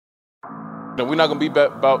We're not going to be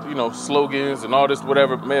about, slogans and all this,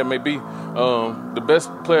 whatever it may be. The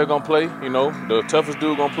best player going to play, the toughest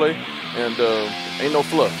dude going to play, and ain't no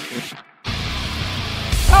fluff.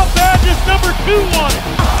 How bad does number 2 want it?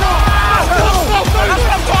 That's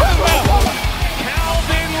what I'm talking about.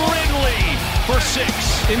 Calvin Ridley for 6.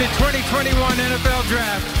 In the 2021 NFL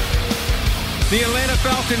Draft, the Atlanta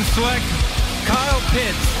Falcons select Kyle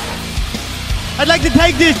Pitts. I'd like to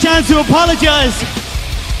take this chance to apologize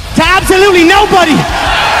to absolutely nobody.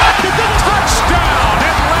 Touchdown,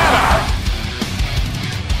 Atlanta.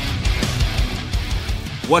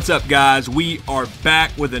 What's up, guys? We are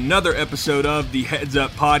back with another episode of the Heads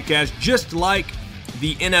Up Podcast. Just like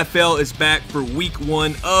the NFL is back for week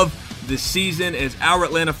 1 of the season as our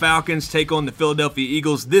Atlanta Falcons take on the Philadelphia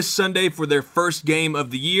Eagles this Sunday for their first game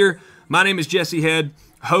of the year. My name is Jesse Head,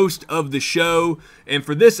 host of the show, and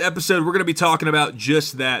for this episode we're going to be talking about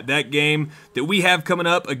just that game that we have coming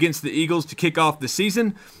up against the Eagles to kick off the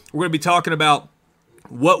season. We're going to be talking about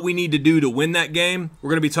what we need to do to win that game. We're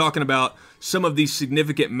going to be talking about some of these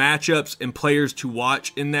significant matchups and players to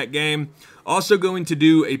watch in that game. Also going to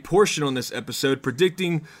do a portion on this episode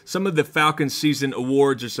predicting some of the Falcons season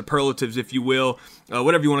awards or superlatives, if you will,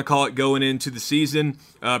 whatever you want to call it, going into the season.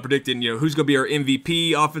 Predicting, who's going to be our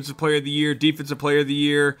MVP, Offensive Player of the Year, Defensive Player of the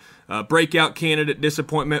Year, breakout candidate,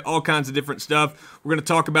 disappointment, all kinds of different stuff. We're going to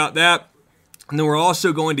talk about that. And then we're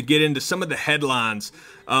also going to get into some of the headlines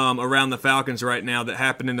around the Falcons right now that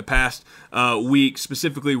happened in the past week,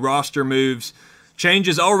 specifically roster moves,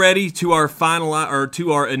 changes already to our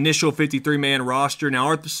initial 53-man roster. Now,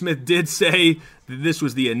 Arthur Smith did say that this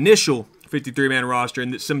was the initial 53-man roster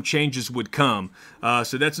and that some changes would come.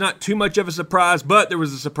 So that's not too much of a surprise, but there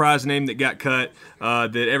was a surprise name that got cut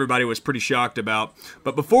that everybody was pretty shocked about.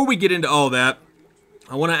 But before we get into all that,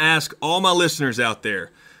 I want to ask all my listeners out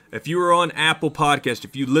there, if you are on Apple Podcast,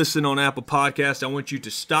 if you listen on Apple Podcast, I want you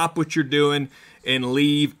to stop what you're doing and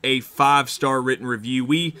leave a 5-star written review.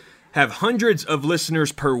 We have hundreds of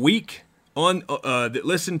listeners per week on that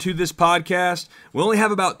listen to this podcast. We only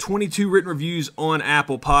have about 22 written reviews on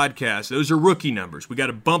Apple Podcasts. Those are rookie numbers. We got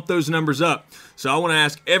to bump those numbers up. So I want to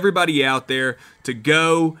ask everybody out there to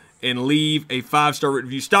go and leave a 5-star written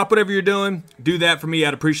review. Stop whatever you're doing. Do that for me.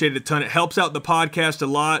 I'd appreciate it a ton. It helps out the podcast a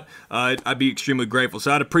lot. I'd be extremely grateful.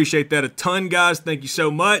 So I'd appreciate that a ton, guys. Thank you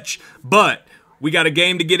so much. But we got a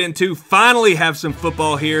game to get into. Finally have some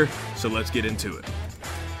football here. So let's get into it.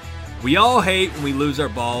 We all hate when we lose our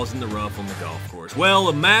balls in the rough on the golf course. Well,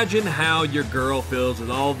 imagine how your girl feels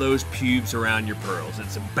with all those pubes around your pearls.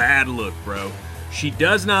 It's a bad look, bro. She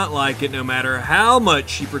does not like it no matter how much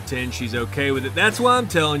she pretends she's okay with it. That's why I'm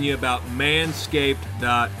telling you about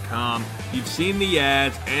Manscaped.com. You've seen the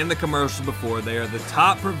ads and the commercials before. They are the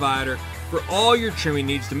top provider for all your trimming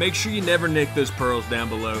needs to make sure you never nick those pearls down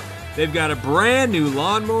below. They've got a brand new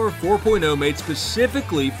Lawnmower 4.0 made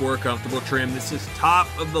specifically for a comfortable trim. This is top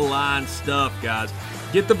of the line stuff, guys.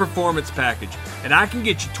 Get the performance package, and I can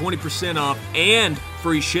get you 20% off and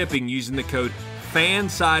free shipping using the code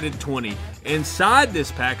FANSIDED20. Inside this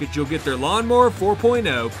package, you'll get their Lawnmower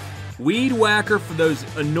 4.0, Weed Whacker for those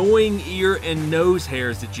annoying ear and nose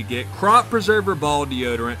hairs that you get, Crop Preserver Ball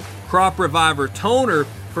Deodorant, Crop Reviver Toner,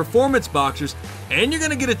 Performance Boxers, and you're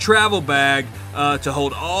going to get a travel bag to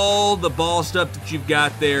hold all the ball stuff that you've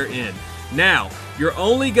got there in. Now, you're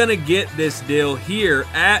only going to get this deal here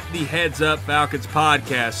at the Heads Up Falcons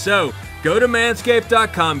podcast. So, go to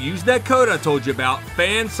Manscaped.com, use that code I told you about,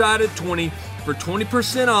 FANSIDED20 for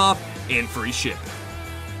 20% off and free shipping.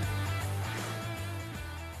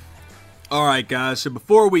 All right, guys, so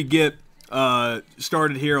before we get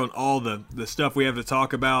started here on all the stuff we have to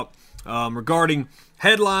talk about regarding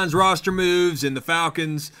headlines, roster moves, and the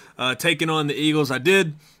Falcons taking on the Eagles, I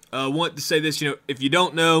did want to say this. If you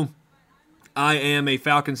don't know, I am a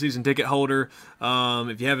Falcon season ticket holder.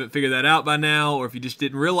 If you haven't figured that out by now, or if you just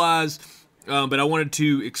didn't realize, but I wanted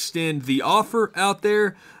to extend the offer out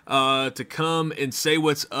there to come and say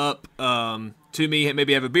what's up to me.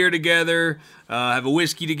 Maybe have a beer together, have a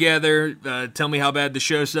whiskey together, tell me how bad the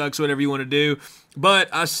show sucks, whatever you want to do. But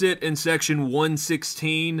I sit in section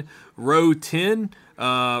 116, row 10,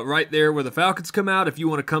 right there where the Falcons come out. If you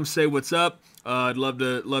want to come say what's up, I'd love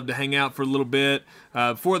to hang out for a little bit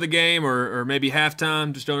before the game or maybe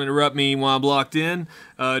halftime. Just don't interrupt me while I'm locked in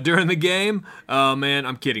during the game. Man,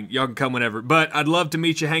 I'm kidding. Y'all can come whenever. But I'd love to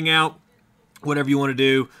meet you, hang out. whatever you want to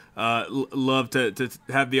do. Love to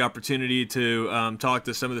have the opportunity to talk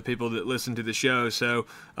to some of the people that listen to the show. So,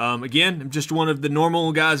 again, I'm just one of the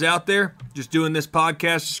normal guys out there, just doing this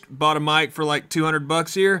podcast. Just bought a mic for like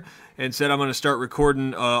 $200 here and said I'm going to start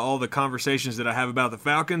recording all the conversations that I have about the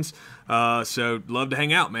Falcons. So, love to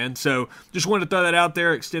hang out, man. So, just wanted to throw that out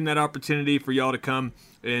there, extend that opportunity for y'all to come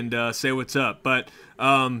and say what's up. But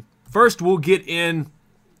first, we'll get in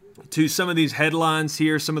to some of these headlines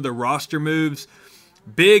here, some of the roster moves.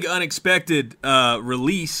 Big unexpected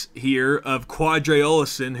release here of Qadree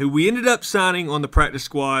Ollison, who we ended up signing on the practice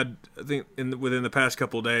squad, I think, within the past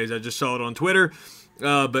couple of days. I just saw it on Twitter.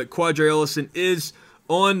 But Qadree Ollison is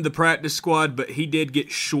on the practice squad, but he did get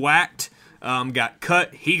schwacked, got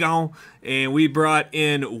cut, he gone. And we brought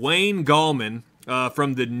in Wayne Gallman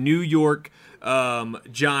from the New York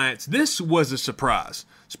Giants. This was a surprise,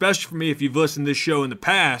 especially for me. If you've listened to this show in the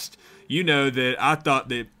past, you know that I thought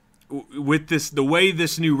that with the way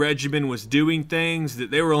this new regimen was doing things, that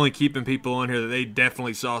they were only keeping people on here that they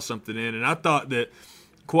definitely saw something in. And I thought that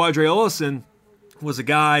Qadree Ollison was a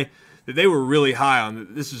guy that they were really high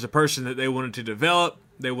on. This is a person that they wanted to develop,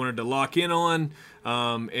 they wanted to lock in on,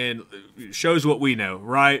 and it shows what we know,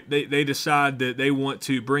 right? They decide that they want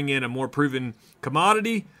to bring in a more proven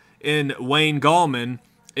commodity in Wayne Gallman.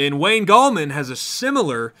 And Wayne Gallman has a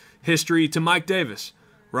similar history to Mike Davis,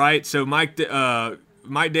 right? So Mike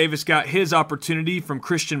Davis got his opportunity from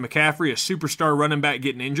Christian McCaffrey, a superstar running back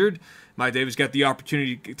getting injured. Mike Davis got the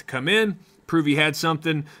opportunity to come in, prove he had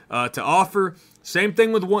something to offer. Same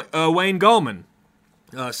thing with Wayne Gallman.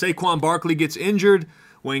 Saquon Barkley gets injured.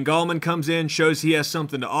 Wayne Gallman comes in, shows he has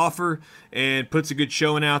something to offer, and puts a good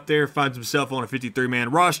showing out there, finds himself on a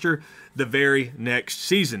 53-man roster the very next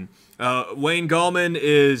season. Wayne Gallman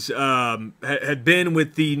had been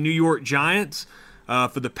with the New York Giants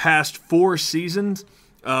for the past 4 seasons,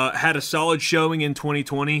 had a solid showing in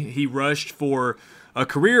 2020. He rushed for a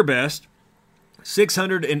career best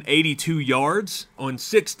 682 yards on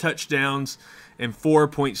 6 touchdowns and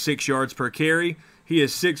 4.6 yards per carry. He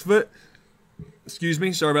is 6 foot. Excuse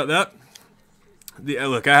me, sorry about that.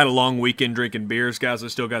 Look, I had a long weekend drinking beers, guys. I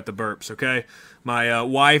still got the burps, okay? My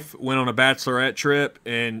wife went on a bachelorette trip,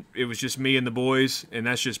 and it was just me and the boys, and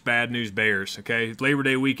that's just bad news bears, okay? Labor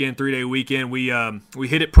Day weekend, 3-day weekend, we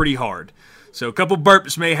hit it pretty hard. So a couple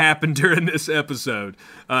burps may happen during this episode.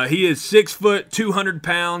 He is 6 foot, 200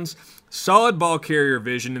 pounds, solid ball carrier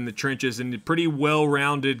vision in the trenches, and a pretty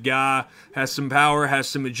well-rounded guy. Has some power, has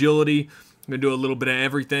some agility, going to do a little bit of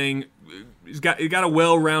everything. He's got a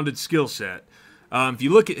well-rounded skill set. If you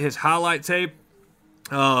look at his highlight tape,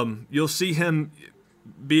 you'll see him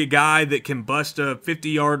be a guy that can bust a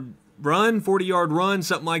 50-yard run, 40-yard run,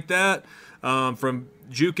 something like that, from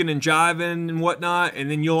juking and jiving and whatnot.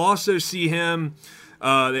 And then you'll also see him,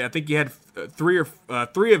 I think he had three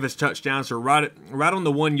of his touchdowns are right on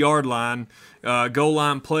the 1-yard line, goal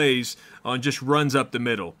line plays on just runs up the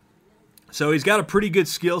middle. So he's got a pretty good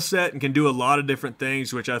skill set and can do a lot of different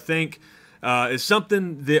things, which I think is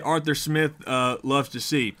something that Arthur Smith loves to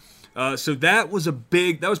see. So that was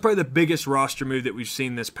probably the biggest roster move that we've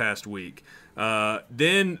seen this past week.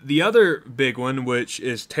 Then the other big one, which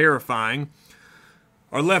is terrifying,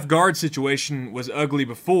 our left guard situation was ugly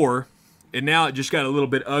before, and now it just got a little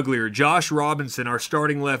bit uglier. Josh Robinson, our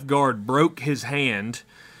starting left guard, broke his hand.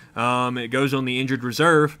 It goes on the injured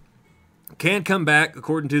reserve. Can come back,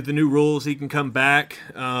 according to the new rules. He can come back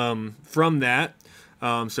from that.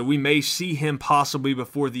 So we may see him possibly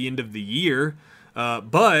before the end of the year.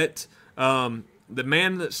 But the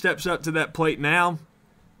man that steps up to that plate now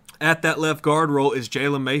at that left guard role is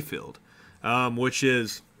Jalen Mayfield, which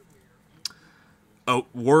is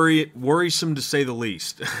worrisome to say the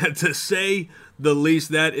least. To say the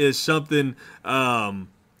least, that is something that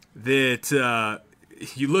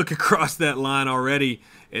you look across that line already,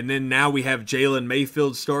 and then now we have Jalen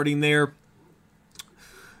Mayfield starting there.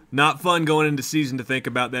 Not fun going into season to think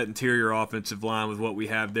about that interior offensive line with what we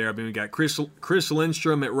have there. I mean, we got Chris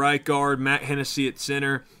Lindstrom at right guard, Matt Hennessy at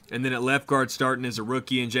center, and then at left guard starting as a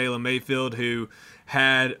rookie and Jalen Mayfield, who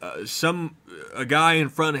had a guy in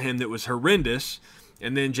front of him that was horrendous,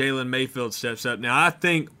 and then Jalen Mayfield steps up. Now, I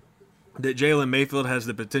think that Jalen Mayfield has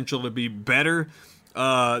the potential to be better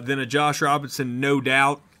than a Josh Robinson, no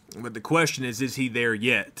doubt. But the question is he there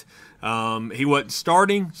yet? He wasn't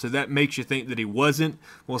starting, so that makes you think that he wasn't.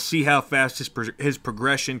 We'll see how fast his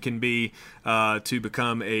progression can be to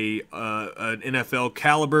become an NFL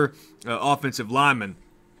caliber offensive lineman.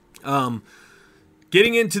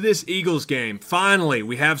 Getting into this Eagles game, finally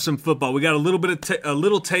we have some football. We got a little bit of a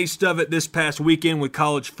little taste of it this past weekend with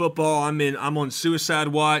college football. I'm on suicide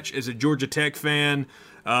watch as a Georgia Tech fan.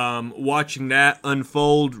 Watching that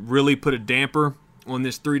unfold really put a damper on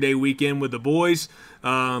this 3-day weekend with the boys.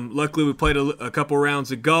 Luckily, we played a couple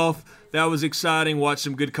rounds of golf. That was exciting. Watched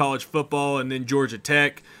some good college football, and then Georgia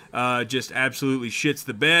Tech just absolutely shits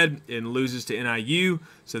the bed and loses to NIU.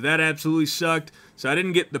 So that absolutely sucked. So I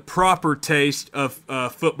didn't get the proper taste of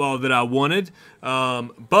football that I wanted.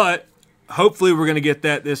 But hopefully we're going to get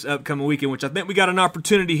that this upcoming weekend, which I think we got an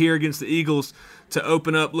opportunity here against the Eagles to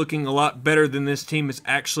open up looking a lot better than this team is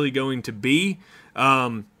actually going to be.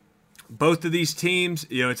 Both of these teams,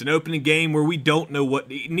 it's an opening game where we don't know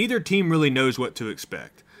neither team really knows what to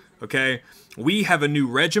expect. Okay, we have a new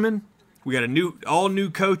regimen. We got all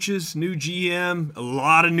new coaches, new GM, a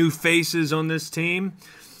lot of new faces on this team.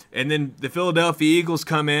 And then the Philadelphia Eagles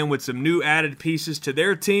come in with some new added pieces to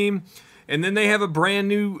their team. And then they have a brand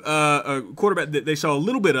new quarterback that they saw a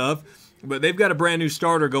little bit of, but they've got a brand new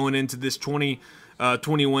starter going into this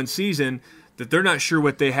 2021 season that they're not sure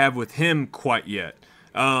what they have with him quite yet.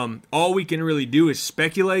 All we can really do is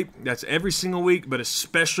speculate. That's every single week, but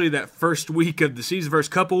especially that first week of the season,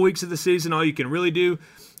 first couple weeks of the season, all you can really do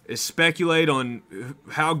is speculate on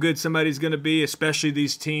how good somebody's going to be, especially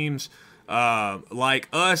these teams like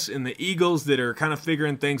us and the Eagles that are kind of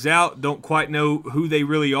figuring things out, don't quite know who they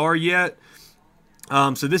really are yet.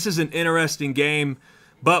 So this is an interesting game,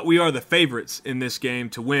 but we are the favorites in this game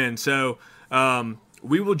to win. So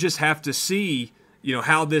we will just have to see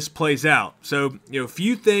how this plays out. So, a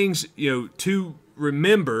few things, to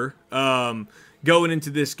remember going into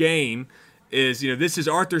this game is, this is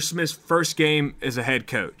Arthur Smith's first game as a head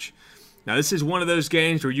coach. Now, this is one of those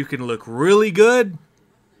games where you can look really good,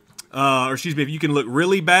 if you can look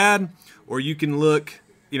really bad, or you can look,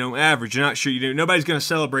 average. You're not sure. Nobody's going to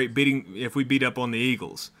celebrate if we beat up on the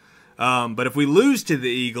Eagles. But if we lose to the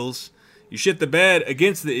Eagles, you shit the bed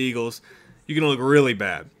against the Eagles, you're going to look really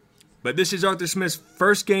bad. But this is Arthur Smith's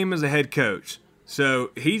first game as a head coach. So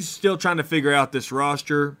he's still trying to figure out this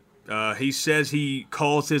roster. He says he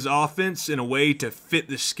calls his offense in a way to fit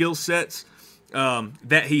the skill sets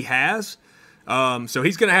that he has. So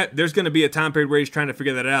he's gonna there's going to be a time period where he's trying to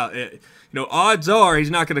figure that out. Odds are he's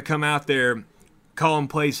not going to come out there calling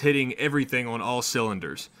plays, hitting everything on all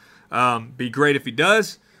cylinders. Be great if he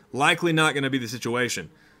does. Likely not going to be the situation.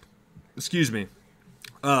 Excuse me.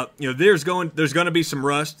 There's going to be some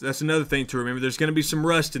rust. That's another thing to remember. There's going to be some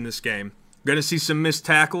rust in this game. Going to see some missed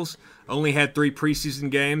tackles. Only had 3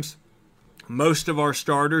 preseason games. Most of our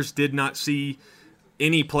starters did not see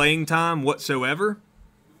any playing time whatsoever.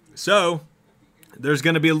 So there's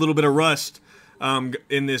going to be a little bit of rust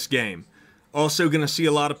in this game. Also going to see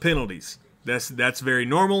a lot of penalties. That's very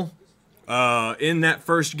normal. In that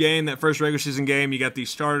first game, that first regular season game, you got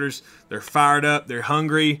these starters. They're fired up. They're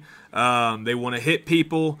hungry. They want to hit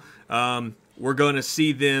people. We're going to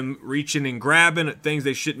see them reaching and grabbing at things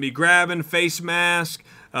they shouldn't be grabbing. Face mask,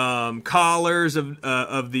 collars of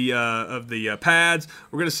the pads.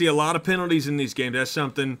 We're going to see a lot of penalties in these games. That's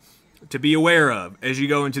something to be aware of as you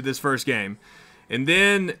go into this first game. And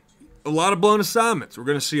then a lot of blown assignments. We're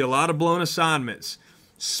going to see a lot of blown assignments,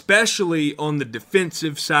 especially on the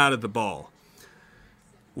defensive side of the ball.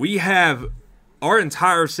 We have our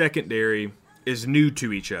entire secondary is new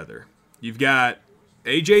to each other. You've got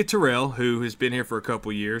A.J. Terrell, who has been here for a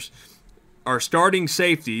couple years. Our starting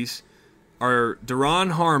safeties are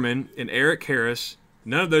Deron Harmon and Eric Harris.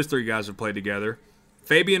 None of those 3 guys have played together.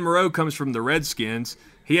 Fabian Moreau comes from the Redskins.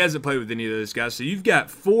 He hasn't played with any of those guys. So you've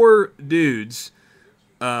got 4 dudes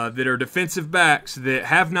that are defensive backs that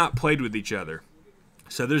have not played with each other.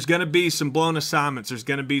 So there's going to be some blown assignments. There's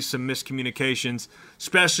going to be some miscommunications,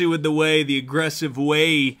 especially with the aggressive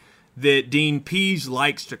way that Dean Pease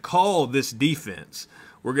likes to call this defense.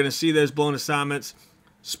 We're going to see those blown assignments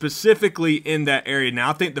specifically in that area.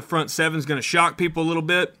 Now, I think the front 7 is going to shock people a little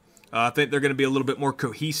bit. I think they're going to be a little bit more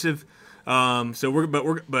cohesive. And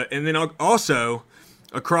then also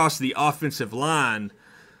across the offensive line,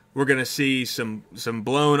 we're going to see some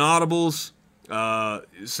blown audibles,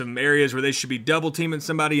 some areas where they should be double teaming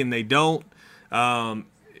somebody and they don't.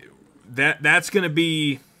 That's going to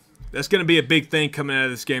be a big thing coming out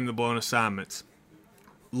of this game, the blown assignments.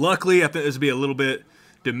 Luckily, I think this will be a little bit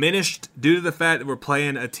diminished due to the fact that we're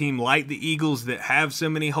playing a team like the Eagles that have so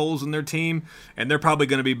many holes in their team, and they're probably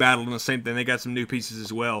going to be battling the same thing. They got some new pieces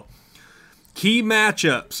as well. Key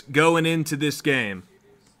matchups going into this game.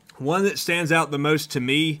 One that stands out the most to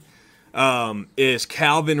me is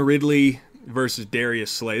Calvin Ridley versus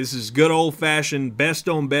Darius Slay. This is good old-fashioned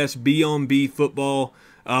best-on-best, B-on-B football.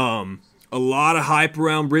 A lot of hype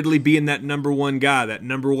around Ridley being that number 1 guy, that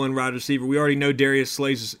number 1 wide receiver. We already know Darius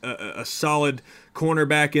Slay's a solid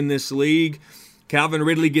cornerback in this league. Calvin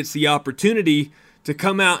Ridley gets the opportunity to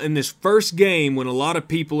come out in this first game when a lot of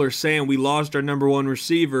people are saying we lost our number one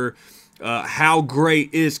receiver, how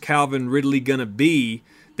great is Calvin Ridley going to be?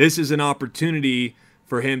 This is an opportunity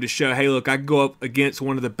for him to show, hey, look, I can go up against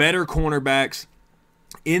one of the better cornerbacks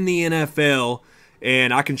in the NFL,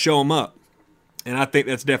 and I can show him up. And I think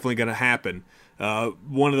that's definitely going to happen.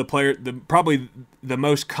 One of the players, probably the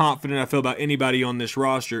most confident I feel about anybody on this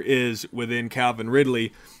roster is within Calvin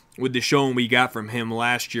Ridley, with the showing we got from him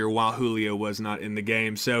last year while Julio was not in the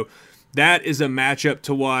game. So that is a matchup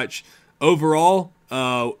to watch. Overall,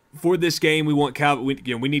 for this game, we want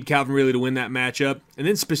we need Calvin Ridley to win that matchup. And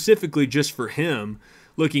then specifically just for him,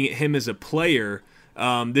 looking at him as a player,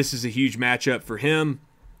 this is a huge matchup for him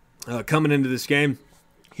coming into this game.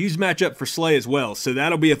 Huge matchup for Slay as well. So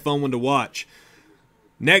that'll be a fun one to watch.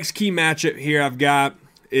 Next key matchup here I've got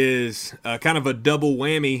is kind of a double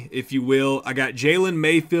whammy, if you will. I got Jalen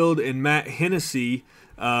Mayfield and Matt Hennessy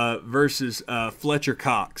versus Fletcher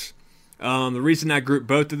Cox. The reason I group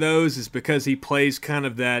both of those is because he plays kind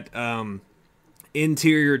of that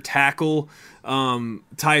interior tackle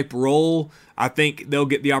type role. I think they'll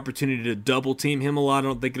get the opportunity to double team him a lot. I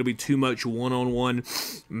don't think it'll be too much one-on-one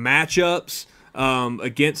matchups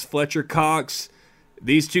against Fletcher Cox.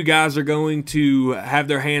 These two guys are going to have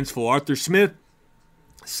their hands full. Arthur Smith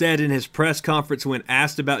said in his press conference when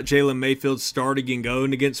asked about Jalen Mayfield starting and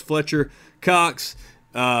going against Fletcher Cox,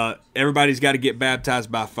 everybody's got to get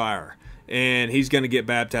baptized by fire. And he's going to get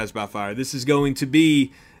baptized by fire. This is going to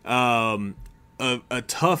be a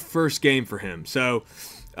tough first game for him. So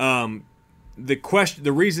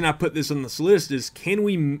the reason I put this on this list is can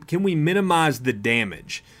we minimize the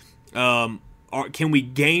damage? Can we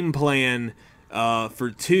game plan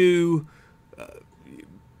for two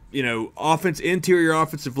interior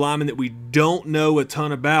offensive linemen that we don't know a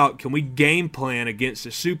ton about? Can we game plan against a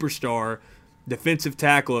superstar defensive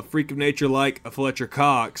tackle, a freak of nature like a Fletcher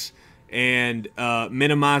Cox, and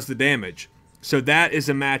minimize the damage? So that is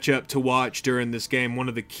a matchup to watch during this game. One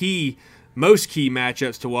of the most key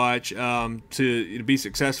matchups to watch to be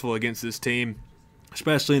successful against this team,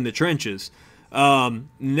 especially in the trenches.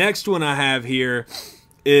 Next one I have here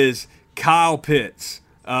is Kyle Pitts.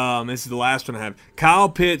 This is the last one I have. Kyle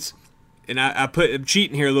Pitts, and I'm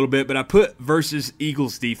cheating here a little bit, but I put versus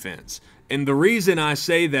Eagles defense. And the reason I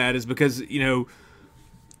say that is because,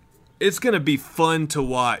 it's going to be fun to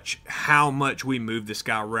watch how much we move this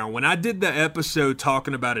guy around. When I did the episode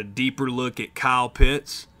talking about a deeper look at Kyle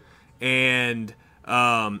Pitts, and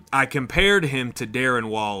I compared him to Darren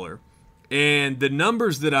Waller, and the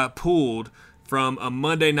numbers that I pulled from a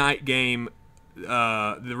Monday night game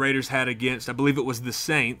the Raiders had against, I believe it was the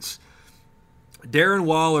Saints, Darren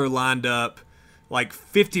Waller lined up like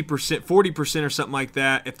 50%, 40% or something like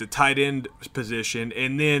that at the tight end position,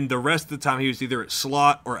 and then the rest of the time he was either at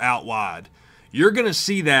slot or out wide. You're going to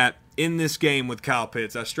see that in this game with Kyle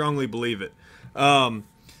Pitts. I strongly believe it.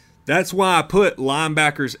 That's why I put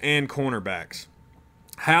linebackers and cornerbacks.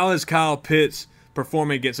 How is Kyle Pitts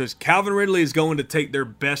performing against us? Calvin Ridley is going to take their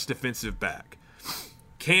best defensive back.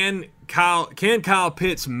 Can Kyle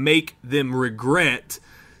Pitts make them regret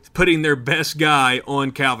putting their best guy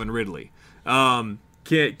on Calvin Ridley? Can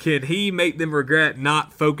he make them regret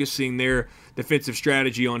not focusing their defensive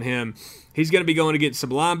strategy on him? He's going to be going to get some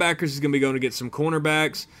linebackers. He's going to be going to get some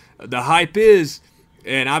cornerbacks. The hype is,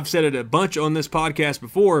 and I've said it a bunch on this podcast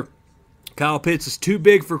before, Kyle Pitts is too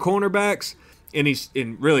big for cornerbacks, and he's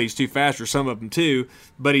too fast for some of them too.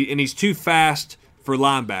 But he's too fast for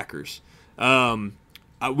linebackers.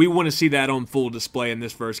 We want to see that on full display in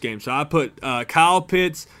this first game. So I put Kyle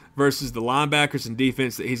Pitts versus the linebackers and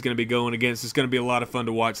defense that he's going to be going against. It's going to be a lot of fun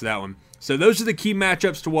to watch that one. So those are the key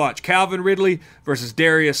matchups to watch. Calvin Ridley versus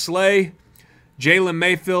Darius Slay. Jalen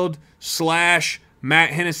Mayfield / Matt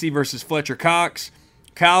Hennessy versus Fletcher Cox.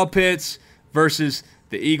 Kyle Pitts versus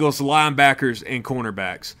the Eagles linebackers and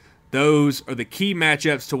cornerbacks. Those are the key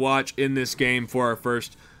matchups to watch in this game for our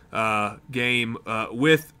first game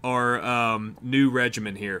with our new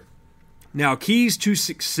regimen here. Now, keys to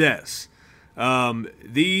success.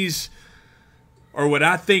 These are what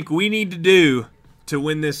I think we need to do to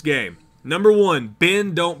win this game. Number one,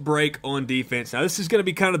 bend, don't break on defense. Now, this is going to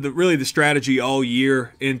be kind of the strategy all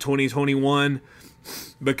year in 2021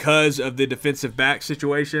 because of the defensive back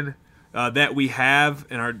situation that we have,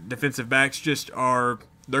 and our defensive backs they're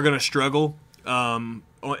going to struggle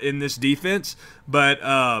in this defense. But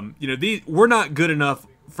we're not good enough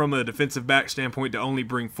from a defensive back standpoint to only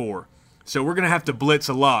bring 4, so we're going to have to blitz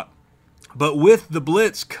a lot. But with the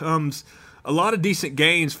blitz comes a lot of decent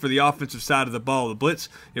gains for the offensive side of the ball. The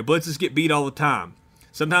blitzes get beat all the time.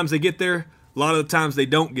 Sometimes they get there. A lot of the times they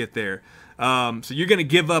don't get there. So you're going to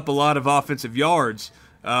give up a lot of offensive yards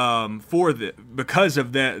because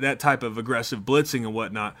of that type of aggressive blitzing and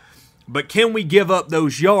whatnot. But can we give up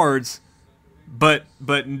those yards, but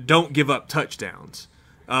don't give up touchdowns?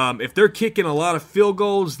 If they're kicking a lot of field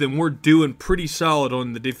goals, then we're doing pretty solid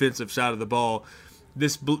on the defensive side of the ball.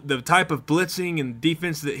 The type of blitzing and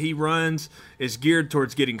defense that he runs is geared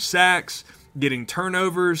towards getting sacks, getting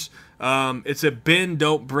turnovers. It's a bend,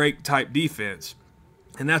 don't break type defense.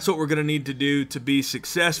 And that's what we're going to need to do to be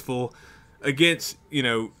successful against,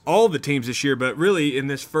 all the teams this year, but really in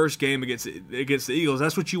this first game against the Eagles.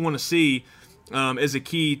 That's what you want to see as a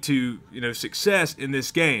key to, success in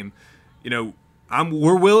this game.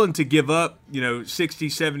 We're willing to give up, 60,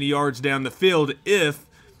 70 yards down the field if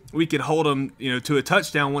we can hold them, to a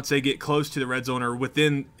touchdown once they get close to the red zone or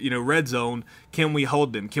within, red zone. Can we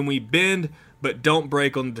hold them? Can we bend but don't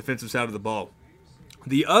break on the defensive side of the ball?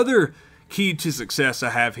 The other key to success I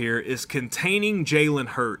have here is containing Jalen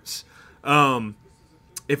Hurts.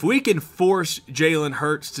 If we can force Jalen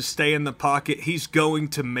Hurts to stay in the pocket, he's going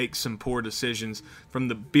to make some poor decisions from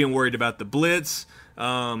being worried about the blitz.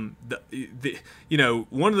 One of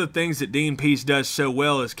the things that Dean Pease does so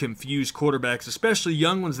well is confuse quarterbacks, especially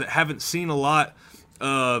young ones that haven't seen a lot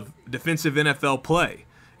of defensive NFL play.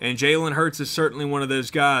 And Jalen Hurts is certainly one of those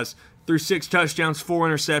guys. Threw 6 touchdowns, 4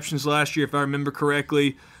 interceptions last year, if I remember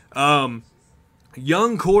correctly. Young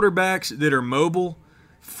quarterbacks that are mobile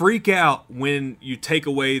freak out when you take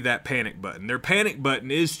away that panic button. Their panic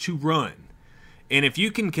button is to run. And if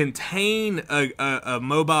you can contain a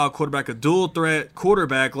mobile quarterback, a dual threat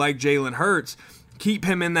quarterback like Jalen Hurts, keep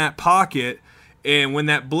him in that pocket, and when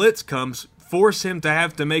that blitz comes, force him to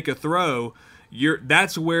have to make a throw.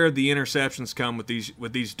 That's where the interceptions come with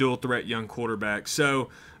these dual threat young quarterbacks. So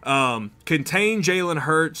contain Jalen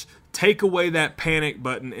Hurts, take away that panic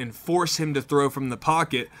button, and force him to throw from the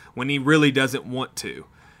pocket when he really doesn't want to.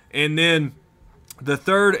 And then the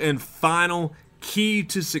third and final key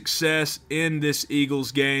to success in this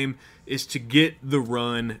Eagles game is to get the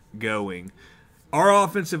run going. Our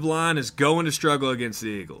offensive line is going to struggle against the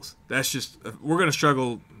Eagles. We're going to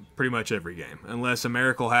struggle pretty much every game unless a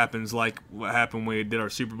miracle happens like what happened when we did our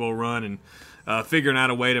Super Bowl run and figuring out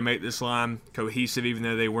a way to make this line cohesive even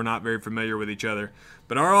though they were not very familiar with each other.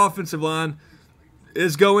 But our offensive line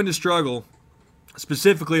is going to struggle,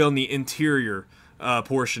 specifically on the interior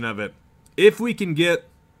portion of it. If we can get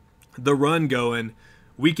the run going,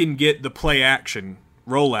 we can get the play action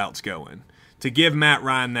rollouts going to give Matt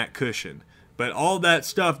Ryan that cushion. But all that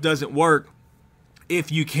stuff doesn't work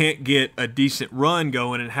if you can't get a decent run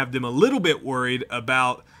going and have them a little bit worried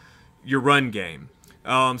about your run game.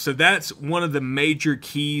 So that's one of the major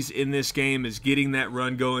keys in this game is getting that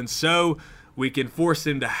run going so we can force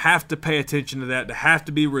them to have to pay attention to that, to have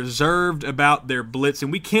to be reserved about their blitz.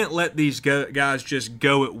 And we can't let these guys just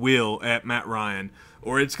go at will at Matt Ryan,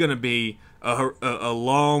 or it's going to be a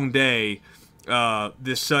long day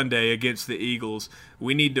this Sunday against the Eagles.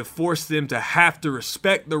 We need to force them to have to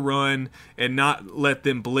respect the run and not let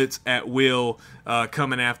them blitz at will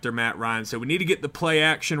coming after Matt Ryan. So we need to get the play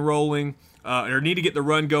action rolling, or need to get the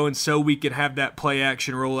run going so we can have that play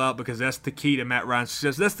action rollout, because that's the key to Matt Ryan's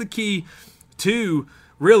success. That's the key to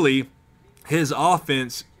really his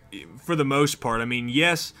offense for the most part. I mean,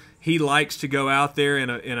 yes, he likes to go out there in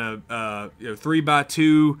a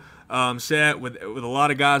 3-by-2 set with a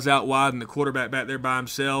lot of guys out wide and the quarterback back there by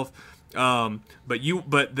himself. But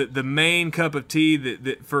the main cup of tea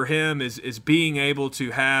that for him is being able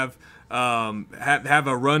to have a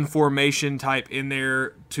run formation type in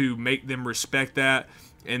there to make them respect that,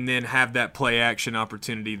 and then have that play action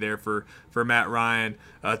opportunity there for Matt Ryan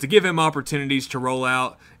to give him opportunities to roll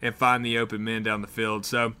out and find the open men down the field.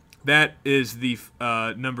 So that is the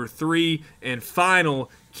number 3 and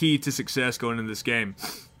final key to success going into this game.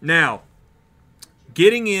 Now,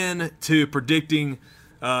 getting into predicting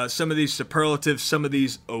some of these superlatives, some of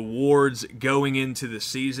these awards going into the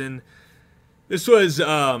season, this was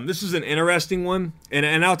an interesting one,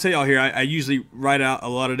 and I'll tell y'all here, I usually write out a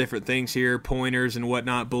lot of different things here, pointers and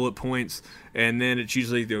whatnot, bullet points, and then it's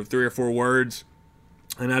usually 3 or 4 words,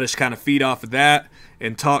 and I just kind of feed off of that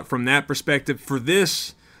and talk from that perspective. For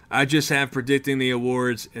this, I just have predicting the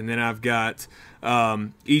awards, and then I've got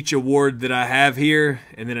each award that I have here,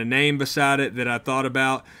 and then a name beside it that I thought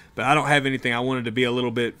about, but I don't have anything. I wanted to be a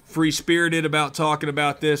little bit free-spirited about talking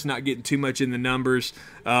about this, not getting too much in the numbers.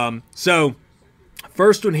 So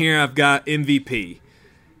first one here, I've got MVP.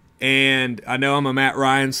 And I know I'm a Matt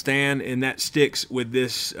Ryan stan, and that sticks with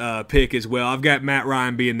this pick as well. I've got Matt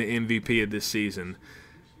Ryan being the MVP of this season.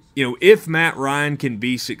 If Matt Ryan can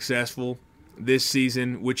be successful, this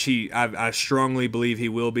season, which I strongly believe he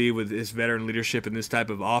will be with his veteran leadership in this type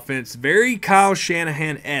of offense. Very Kyle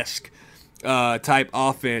Shanahan-esque type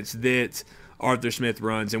offense that Arthur Smith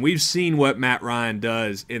runs, and we've seen what Matt Ryan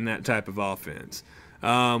does in that type of offense.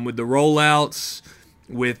 With the rollouts,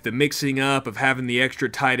 with the mixing up of having the extra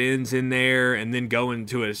tight ends in there, and then going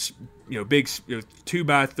to a big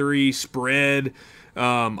 2x3 spread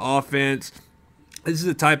offense. This is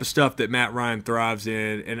the type of stuff that Matt Ryan thrives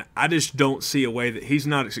in, and I just don't see a way that he's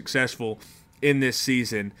not successful in this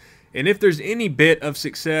season. And if there's any bit of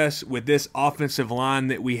success with this offensive line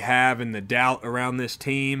that we have and the doubt around this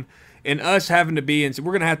team, and us having to be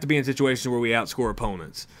we're going to have to be in situations where we outscore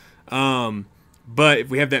opponents. But if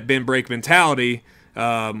we have that bend break mentality,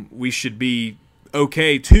 we should be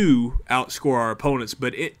okay to outscore our opponents.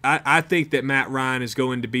 But I think that Matt Ryan is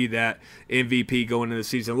going to be that MVP going into the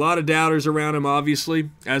season. A lot of doubters around him, obviously,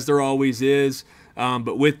 as there always is.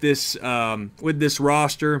 But with this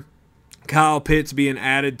roster, Kyle Pitts being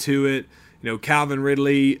added to it, Calvin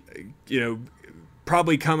Ridley,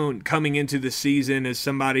 probably coming into the season as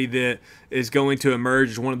somebody that is going to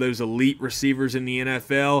emerge as one of those elite receivers in the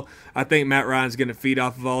NFL. I think Matt Ryan's going to feed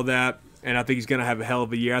off of all that, and I think he's going to have a hell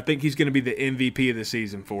of a year. I think he's going to be the MVP of the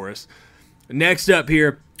season for us. Next up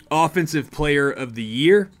here, Offensive Player of the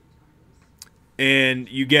Year. And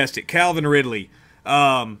you guessed it, Calvin Ridley.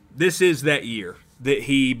 This is that year that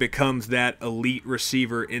he becomes that elite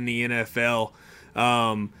receiver in the NFL.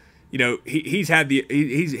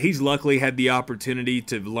 He's luckily had the opportunity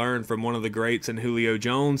to learn from one of the greats in Julio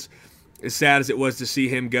Jones. As sad as it was to see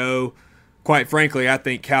him go, quite frankly, I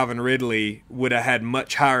think Calvin Ridley would have had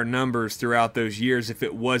much higher numbers throughout those years if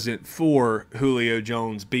it wasn't for Julio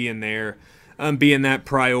Jones being there, being that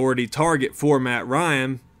priority target for Matt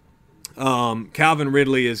Ryan. Calvin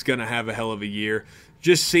Ridley is going to have a hell of a year.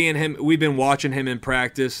 Just seeing him, we've been watching him in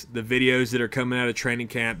practice, the videos that are coming out of training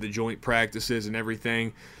camp, the joint practices and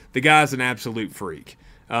everything. The guy's an absolute freak.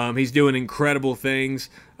 He's doing incredible things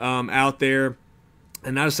out there.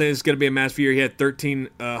 And not to say it's going to be a massive year. He had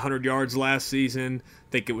 1,300 yards last season. I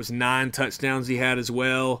think it was 9 touchdowns he had as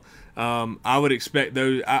well. I would expect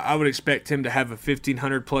him to have a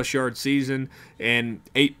 1,500-plus yard season and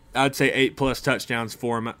 8+ touchdowns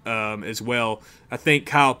for him as well. I think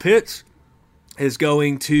Kyle Pitts is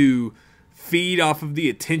going to feed off of the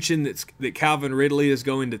attention that Calvin Ridley is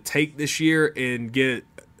going to take this year and get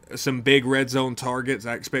some big red zone targets.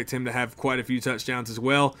 I expect him to have quite a few touchdowns as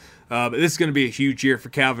well. But this is going to be a huge year for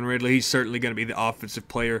Calvin Ridley. He's certainly going to be the Offensive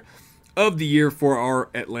Player of the Year for our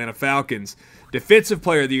Atlanta Falcons. Defensive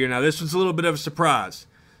Player of the Year. Now, this was a little bit of a surprise.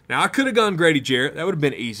 Now, I could have gone Grady Jarrett. That would have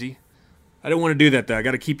been easy. I didn't want to do that, though. I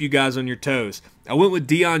got to keep you guys on your toes. I went with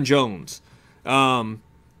Deion Jones. Deion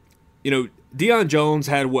Jones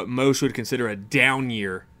had what most would consider a down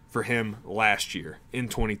year for him last year in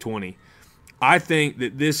 2020. I think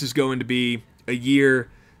that this is going to be a year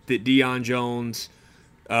that Deion Jones,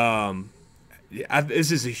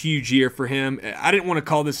 this is a huge year for him. I didn't want to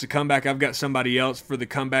call this a comeback. I've got somebody else for the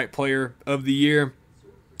Comeback Player of the Year,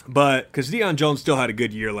 but because Deion Jones still had a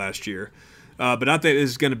good year last year. But I think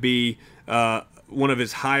this is going to be one of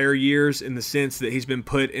his higher years in the sense that he's been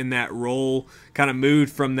put in that role, kind of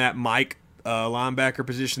moved from that Mike linebacker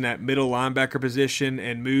position, that middle linebacker position,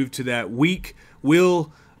 and moved to that weak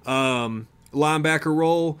will linebacker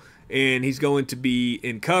role, and he's going to be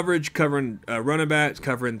in coverage, covering running backs,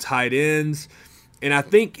 covering tight ends, and I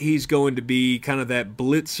think he's going to be kind of that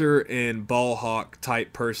blitzer and ball hawk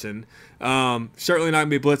type person. Certainly not going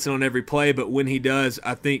to be blitzing on every play, but when he does,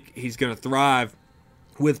 I think he's going to thrive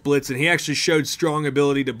with blitzing. He actually showed strong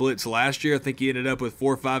ability to blitz last year. I think he ended up with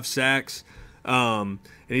 4 or 5 sacks, and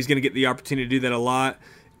he's going to get the opportunity to do that a lot.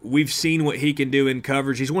 We've seen what he can do in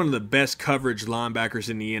coverage. He's one of the best coverage linebackers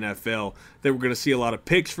in the NFL. That we're going to see a lot of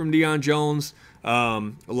picks from Deion Jones,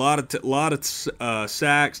 a lot of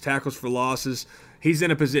sacks, tackles for losses. He's in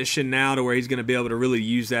a position now to where he's going to be able to really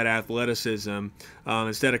use that athleticism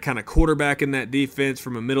instead of kind of quarterbacking that defense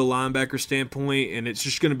from a middle linebacker standpoint, and it's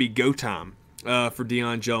just going to be go time for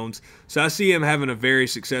Deion Jones. So I see him having a very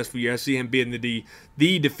successful year. I see him being the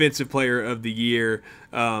defensive player of the year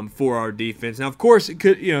for our defense. Now, of course, it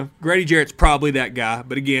could, Grady Jarrett's probably that guy,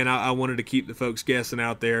 but again, I wanted to keep the folks guessing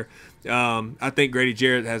out there. I think Grady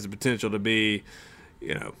Jarrett has the potential to be,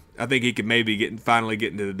 I think he could maybe finally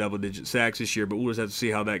get into the double-digit sacks this year, but we'll just have to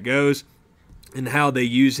see how that goes and how they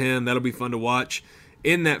use him. That'll be fun to watch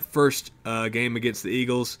in that first game against the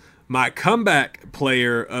Eagles. My comeback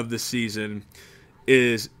player of the season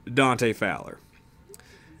is Dante Fowler.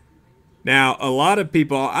 Now, a lot of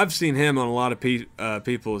people, I've seen him on a lot of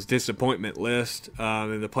people's disappointment list.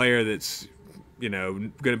 The player that's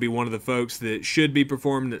going to be one of the folks that should be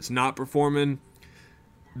performing that's not performing.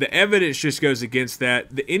 The evidence just goes against that.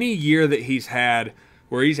 Any year that he's had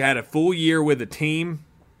where he's had a full year with a team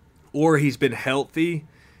or he's been healthy,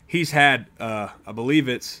 he's had, I believe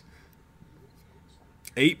it's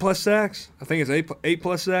 8+ sacks. I think it's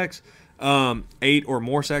 8+ sacks. 8 or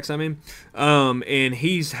more sacks, I mean. And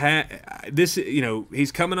he's had this,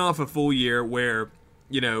 he's coming off a full year where,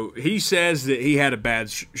 he says that he had a bad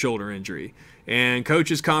shoulder injury. And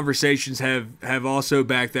coaches' conversations have also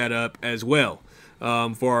backed that up as well.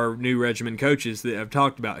 For our new regimen coaches that have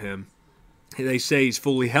talked about him. They say he's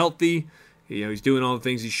fully healthy. He's doing all the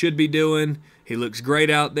things he should be doing. He looks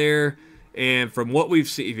great out there. And from what we've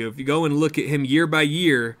seen, if you go and look at him year by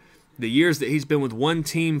year, the years that he's been with one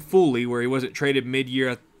team fully, where he wasn't traded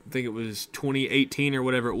mid-year, I think it was 2018 or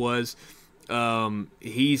whatever it was,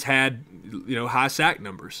 he's had high sack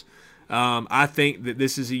numbers. I think that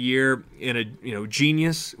this is a year in a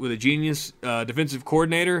genius defensive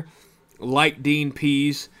coordinator like Dean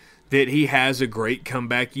Pease, that he has a great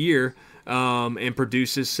comeback year and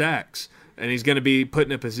produces sacks. And he's going to be put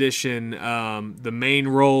in a position, the main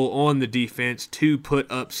role on the defense, to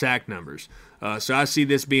put up sack numbers. So I see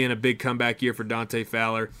this being a big comeback year for Dante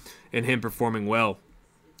Fowler and him performing well.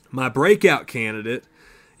 My breakout candidate,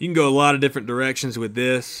 you can go a lot of different directions with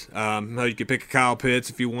this. You could pick a Kyle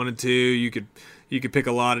Pitts if you wanted to. You could pick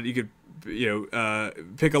a lot of pick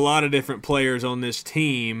a lot of different players on this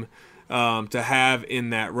team to have in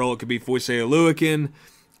that role. It could be Foyce Oluokun.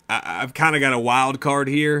 I've kind of got a wild card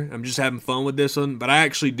here. I'm just having fun with this one, but I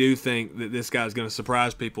actually do think that this guy's going to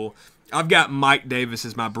surprise people. I've got Mike Davis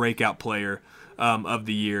as my breakout player of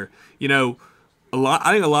the year. I think a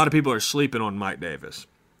lot of people are sleeping on Mike Davis.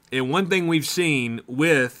 And one thing we've seen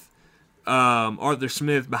with Arthur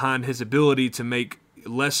Smith behind his ability to make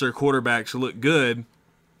lesser quarterbacks look good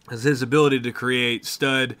is his ability to create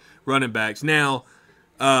stud running backs. Now,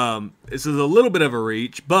 this is a little bit of a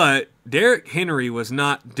reach, but Derrick Henry was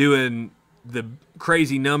not doing the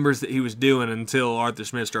crazy numbers that he was doing until Arthur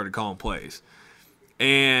Smith started calling plays.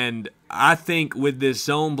 And I think with this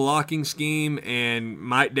zone blocking scheme and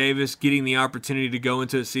Mike Davis getting the opportunity to go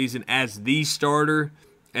into a season as the starter,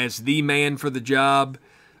 as the man for the job,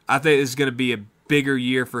 I think this is going to be a bigger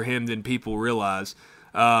year for him than people realize.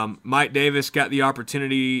 Mike Davis got the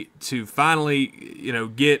opportunity to finally,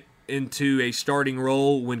 get into a starting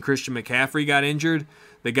role when Christian McCaffrey got injured.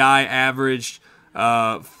 The guy averaged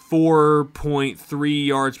 4.3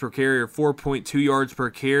 yards per carry or 4.2 yards per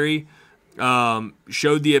carry.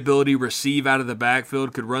 Showed the ability to receive out of the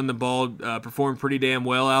backfield, could run the ball, performed pretty damn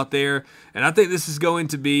well out there. And I think this is going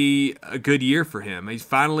to be a good year for him. He's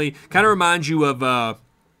finally kind of reminds you of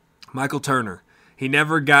Michael Turner. He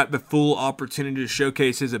never got the full opportunity to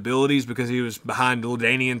showcase his abilities because he was behind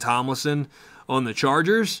LaDainian Tomlinson on the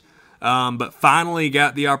Chargers. But finally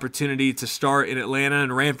got the opportunity to start in Atlanta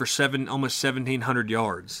and ran for almost 1,700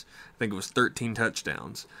 yards. I think it was 13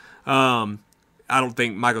 touchdowns. I don't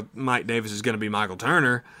think Mike Davis is going to be Michael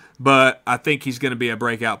Turner, but I think he's going to be a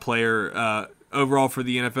breakout player overall for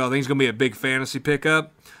the NFL. I think he's going to be a big fantasy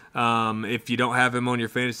pickup. If you don't have him on your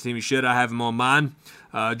fantasy team, you should. I have him on mine.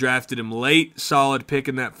 Drafted him late, solid pick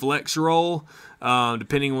in that flex role,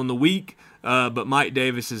 depending on the week. But Mike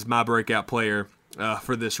Davis is my breakout player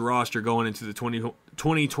for this roster going into the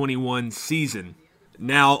 2021 season.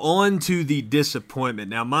 Now on to the disappointment.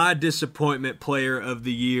 Now my disappointment player of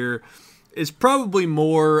the year is probably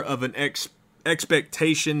more of an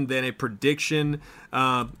expectation than a prediction,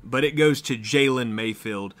 but it goes to Jalen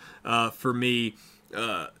Mayfield for me.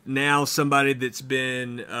 Now somebody that's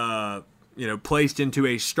been placed into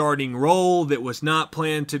a starting role that was not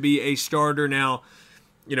planned to be a starter. Now,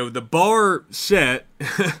 the bar set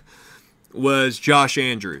was Josh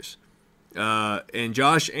Andrews. And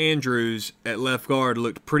Josh Andrews at left guard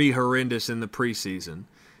looked pretty horrendous in the preseason.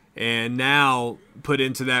 And now put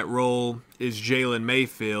into that role is Jalen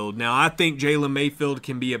Mayfield. Now, I think Jalen Mayfield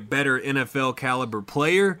can be a better NFL caliber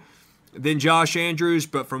player than Josh Andrews,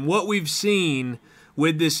 but from what we've seen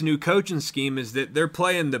with this new coaching scheme is that they're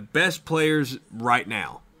playing the best players right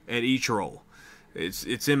now at each role.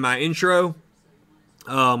 It's in my intro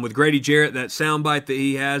with Grady Jarrett, that soundbite that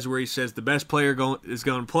he has where he says the best player is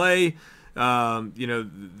going to play.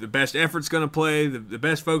 The best effort's going to play. The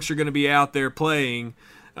best folks are going to be out there playing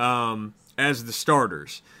as the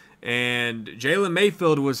starters. And Jalen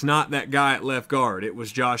Mayfield was not that guy at left guard. It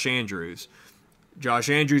was Josh Andrews. Josh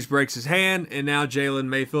Andrews breaks his hand, and now Jalen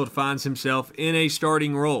Mayfield finds himself in a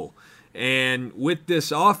starting role. And with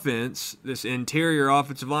this offense, this interior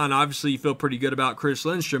offensive line, obviously you feel pretty good about Chris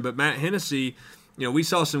Lindstrom, but Matt Hennessy, we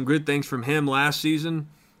saw some good things from him last season.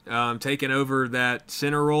 taking over that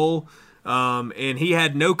center role. And he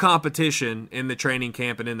had no competition in the training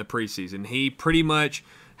camp and in the preseason. He pretty much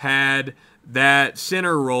had that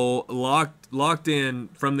center role locked in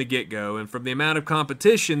from the get-go. And from the amount of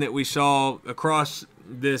competition that we saw across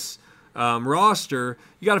this roster,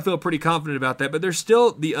 you got to feel pretty confident about that. But there's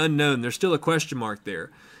still the unknown. There's still a question mark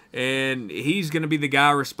there. And he's going to be the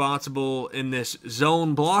guy responsible in this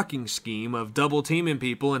zone blocking scheme of double teaming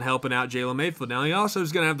people and helping out Jalen Mayfield. Now, he also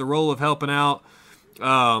is going to have the role of helping out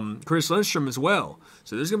Chris Lindstrom as well.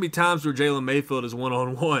 So there's going to be times where Jalen Mayfield is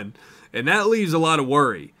one-on-one, and that leaves a lot of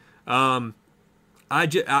worry. I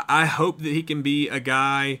hope that he can be a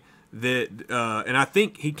guy that, and I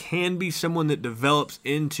think he can be someone that develops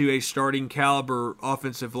into a starting caliber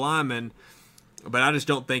offensive lineman, but I just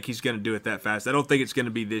don't think he's going to do it that fast. I don't think it's going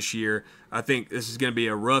to be this year. I think this is going to be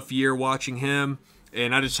a rough year watching him,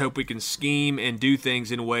 and I just hope we can scheme and do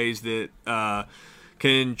things in ways that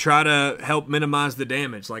can try to help minimize the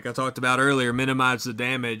damage. Like I talked about earlier, minimize the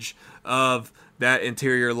damage of that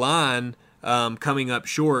interior line coming up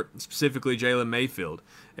short, specifically Jalen Mayfield.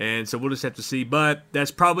 And so we'll just have to see. But that's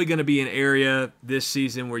probably going to be an area this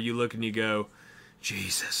season where you look and you go,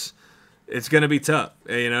 Jesus, it's going to be tough.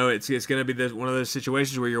 You know, it's going to be one of those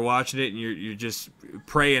situations where you're watching it and you're just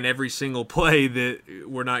praying every single play that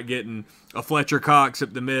we're not getting a Fletcher Cox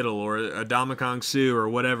up the middle or a Ndamukong Suh or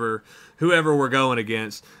whoever we're going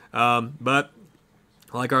against. But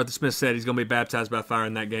like Arthur Smith said, he's going to be baptized by fire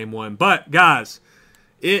in that game one. But, guys,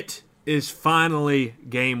 it is finally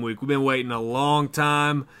game week. We've been waiting a long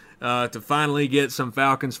time to finally get some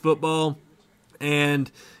Falcons football,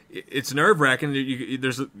 and it's nerve-wracking.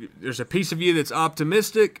 There's a piece of you that's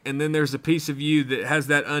optimistic, and then there's a piece of you that has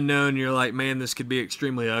that unknown, and you're like, man, this could be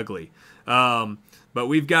extremely ugly. But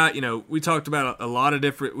we've got, we talked about a lot of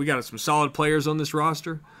different – we got some solid players on this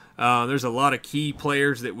roster. There's a lot of key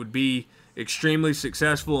players that would be extremely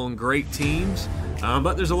successful on great teams,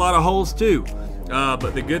 but there's a lot of holes too.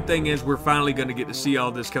 But the good thing is we're finally going to get to see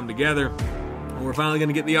all this come together. We're finally going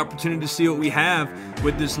to get the opportunity to see what we have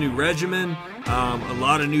with this new regimen. A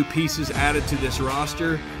lot of new pieces added to this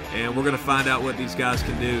roster, and we're going to find out what these guys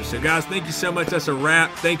can do. So, guys, thank you so much. That's a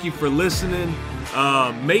wrap. Thank you for listening.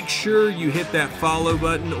 Make sure you hit that follow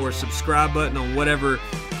button or subscribe button on whatever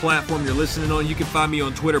platform you're listening on. You can find me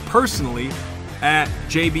on Twitter personally at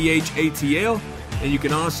JBHATL, and you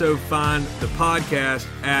can also find the podcast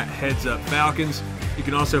at Heads Up Falcons. You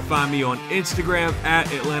can also find me on Instagram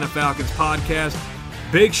at Atlanta Falcons Podcast.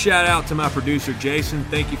 Big shout out to my producer, Jason.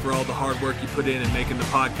 Thank you for all the hard work you put in making the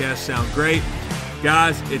podcast sound great.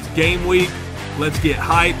 Guys, it's game week. Let's get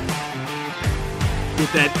hype.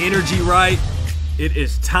 Get that energy right. It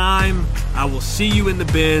is time. I will see you in the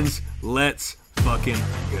bins. Let's fucking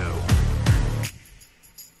go.